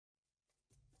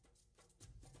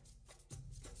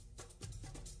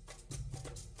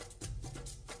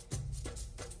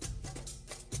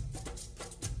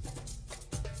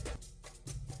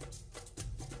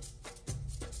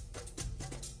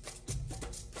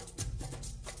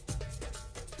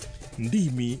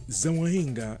ndimi za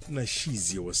Wahenga na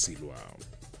shizi ya Wasilwa.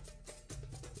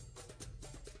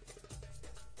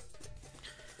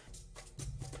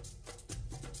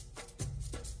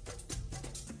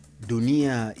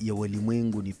 Dunia ya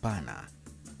walimwengu ni pana.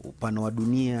 Upana wa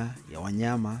dunia ya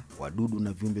wanyama, wadudu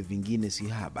na viumbe vingine si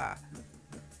haba.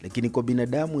 Lakini kwa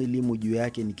binadamu elimu juu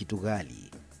yake ni kitu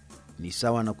ghali. Ni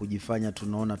sawa na kujifanya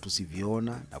tunaona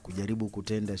tusivyoona na kujaribu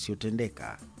kutenda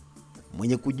yasiyotendeka.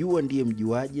 Mwenye kujua ndiye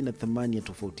mjuaji, na thamani ya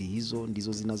tofauti hizo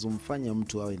ndizo zinazomfanya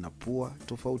mtu awe na pua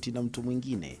tofauti na mtu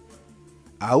mwingine,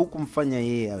 au kumfanya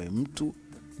yeye awe mtu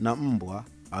na mbwa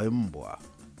awe mbwa.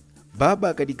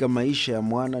 Baba katika maisha ya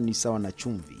mwana ni sawa na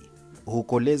chumvi,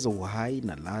 hukoleza uhai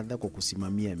na ladha kwa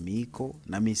kusimamia miiko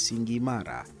na misingi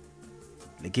imara.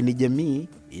 Lakini jamii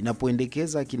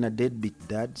inapoendekeza akina deadbeat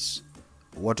dads,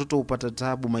 watoto hupata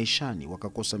taabu maishani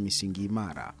wakakosa misingi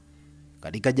imara.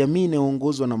 Katika jamii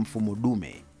inayoongozwa na mfumo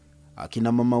dume,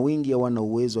 akina mama wengi hawana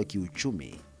uwezo wa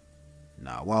kiuchumi,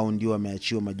 na wao ndio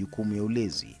wameachiwa majukumu ya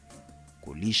ulezi,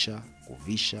 kulisha,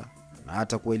 kuvisha na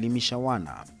hata kuelimisha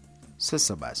wana.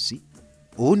 Sasa basi,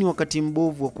 huu ni wakati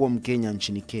mbovu wa kuwa Mkenya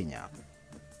nchini Kenya.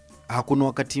 Hakuna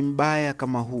wakati mbaya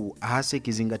kama huu, hasa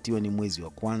ikizingatiwa ni mwezi wa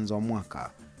kwanza wa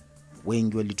mwaka.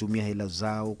 Wengi walitumia hela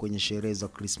zao kwenye sherehe za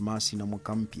Krismasi na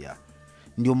mwaka mpya.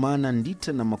 Ndio maana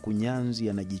ndita na makunyanzi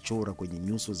yanajichora kwenye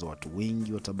nyuso za watu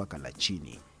wengi wa tabaka la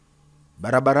chini.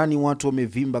 Barabarani watu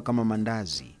wamevimba kama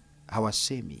mandazi,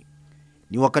 hawasemi.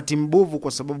 Ni wakati mbovu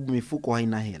kwa sababu mifuko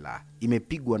haina hela,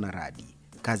 imepigwa na radi,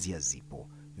 kazi hazipo.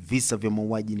 Visa vya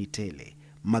mauaji ni tele,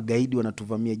 magaidi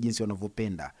wanatuvamia jinsi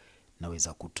wanavyopenda.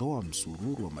 Naweza kutoa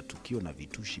msururu wa matukio na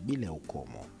vitushi bila ya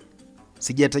ukomo.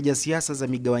 Sijataja siasa za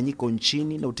migawanyiko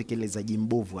nchini na utekelezaji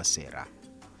mbovu wa sera.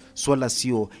 Swala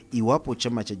sio iwapo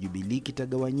chama cha Jubilee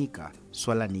kitagawanyika,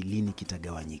 swala ni lini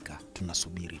kitagawanyika.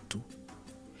 Tunasubiri tu.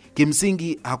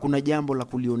 Kimsingi hakuna jambo la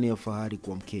kulionea fahari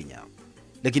kwa Mkenya,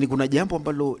 lakini kuna jambo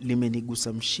ambalo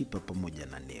limenigusa mshipa pamoja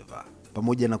na neva.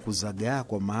 Pamoja na kuzagaa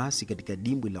kwa maasi katika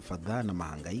dimbwi la fadhaa na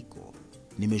mahangaiko,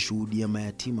 nimeshuhudia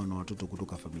mayatima na watoto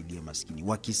kutoka familia maskini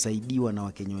wakisaidiwa na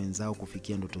Wakenya wenzao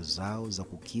kufikia ndoto zao za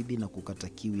kukidhi na kukata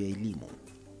kiu ya elimu.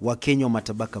 Wakenya wa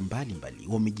matabaka mbalimbali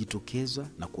wamejitokeza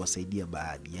na kuwasaidia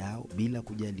baadhi yao bila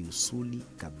kujali usuli,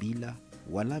 kabila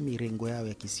wala mirengo yao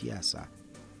ya kisiasa.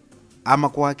 Ama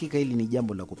kwa hakika hili ni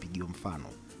jambo la kupigiwa mfano.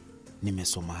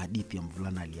 Nimesoma hadithi ya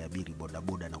mvulana aliyeabiri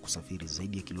bodaboda na kusafiri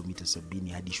zaidi ya kilomita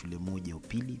 70 hadi shule moja ya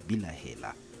upili bila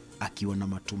hela, akiwa na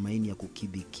matumaini ya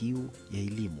kukidhi kiu ya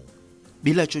elimu,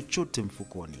 bila chochote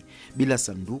mfukoni, bila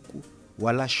sanduku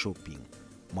wala shopping.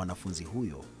 Mwanafunzi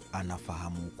huyo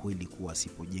anafahamu ukweli kuwa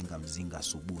asipojenga mzinga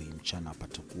asubuhi, mchana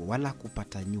hapatakuwa wala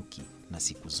kupata nyuki, na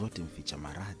siku zote mficha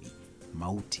maradhi,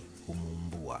 mauti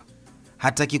humuumbua.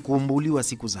 Hataki kuumbuliwa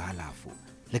siku za halafu.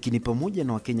 Lakini pamoja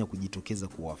na Wakenya kujitokeza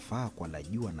kuwafaa kwa la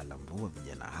jua na la mvua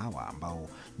vijana hawa ambao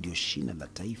ndio shina la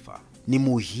taifa, ni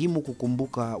muhimu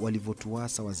kukumbuka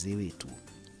walivyotuasa wazee wetu.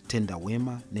 Tenda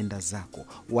wema, nenda zako,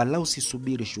 wala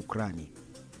usisubiri shukrani.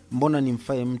 Mbona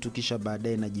nimfae mtu kisha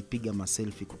baadaye najipiga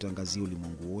maselfie kutangazia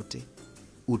ulimwengu wote?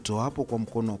 Utoapo kwa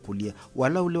mkono wa kulia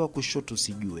wala ule wa kushoto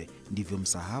sijue, ndivyo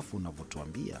msahafu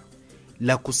unavyotuambia.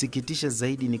 La kusikitisha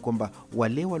zaidi ni kwamba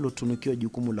wale waliotunukiwa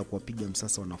jukumu la kuwapiga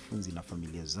msasa wanafunzi na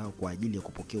familia zao kwa ajili ya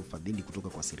kupokea ufadhili kutoka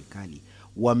kwa serikali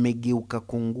wamegeuka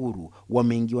kunguru,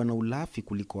 wameingiwa na ulafi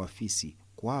kuliko afisi.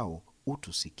 Kwao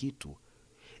utu si kitu.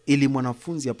 Ili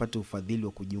mwanafunzi apate ufadhili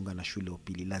wa kujiunga na shule ya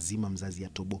upili, lazima mzazi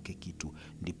atoboke kitu,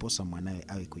 ndiposa mwanawe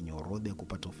awe kwenye orodha ya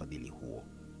kupata ufadhili huo.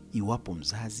 Iwapo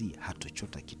mzazi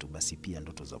hatochota kitu, basi pia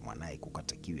ndoto za mwanae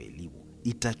kukata kiu ya elimu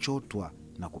itachotwa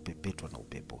na kupepetwa na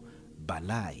upepo.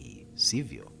 Balai,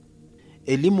 sivyo?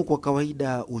 Elimu kwa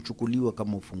kawaida huchukuliwa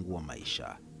kama ufunguo wa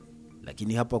maisha.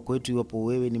 Lakini hapa kwetu, iwapo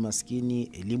wewe ni maskini,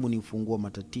 elimu ni ufunguo wa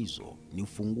matatizo, ni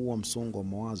ufunguo wa msongo wa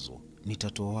mawazo.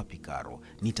 Nitatoa wapi karo?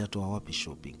 Nitatoa wapi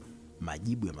shopping?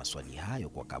 Majibu ya maswali hayo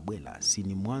kwa Kabwela si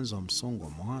ni mwanzo wa msongo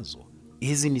wa mawazo?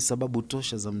 Hizi ni sababu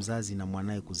tosha za mzazi na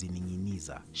mwanae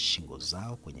kuzining'iniza shingo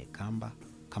zao kwenye kamba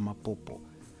kama popo.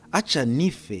 Acha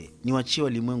nife, niwachie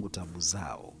walimwengu tabu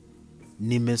zao.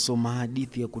 Nimesoma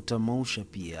hadithi ya kutamausha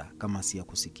pia, kama si ya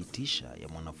kusikitisha, ya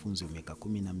mwanafunzi wa miaka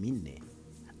 14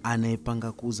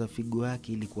 anayepanga kuuza figo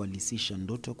yake ili kuhalisisha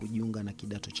ndoto ya kujiunga na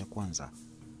kidato cha kwanza.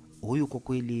 Huyu kwa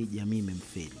kweli jamii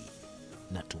imemfeli.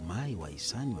 Natumai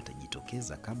wahisani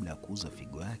watajitokeza kabla ya kuuza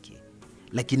figo yake.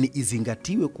 Lakini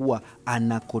izingatiwe kuwa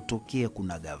anakotokea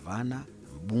kuna gavana,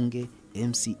 mbunge,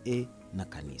 MCA na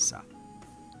kanisa.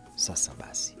 Sasa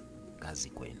basi, kazi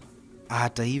kwenu.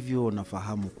 Hata hivyo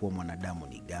nafahamu kuwa mwanadamu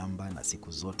ni gamba na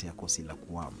siku zote hakosi la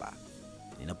kuamba.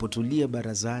 Ninapotulia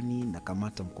barazani na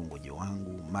kamata mkongojo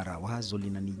wangu, mara wazo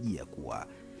linanijia kuwa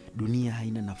dunia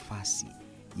haina nafasi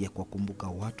ya kuwakumbuka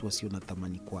watu wasio na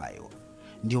thamani kwayo.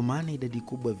 Ndio maana idadi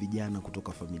kubwa ya vijana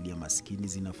kutoka familia maskini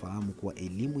zinafahamu kuwa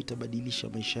elimu itabadilisha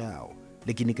maisha yao.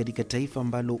 Lakini katika taifa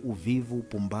ambalo uvivu,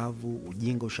 upumbavu,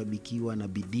 ujinga ushabikiwa na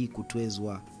bidii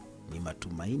kutwezwa, ni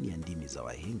matumaini ya ndimi za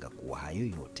wahenga kuwa hayo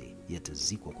yote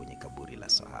yatazikwa kwenye kaburi la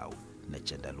sahau na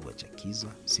chandarua cha kiza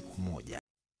siku moja.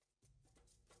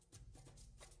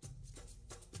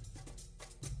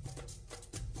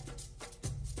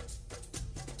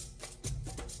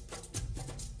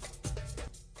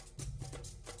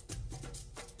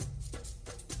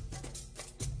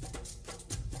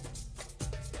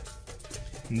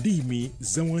 Ndimi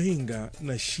za wahenga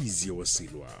na shizi ya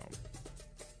Wasilwa.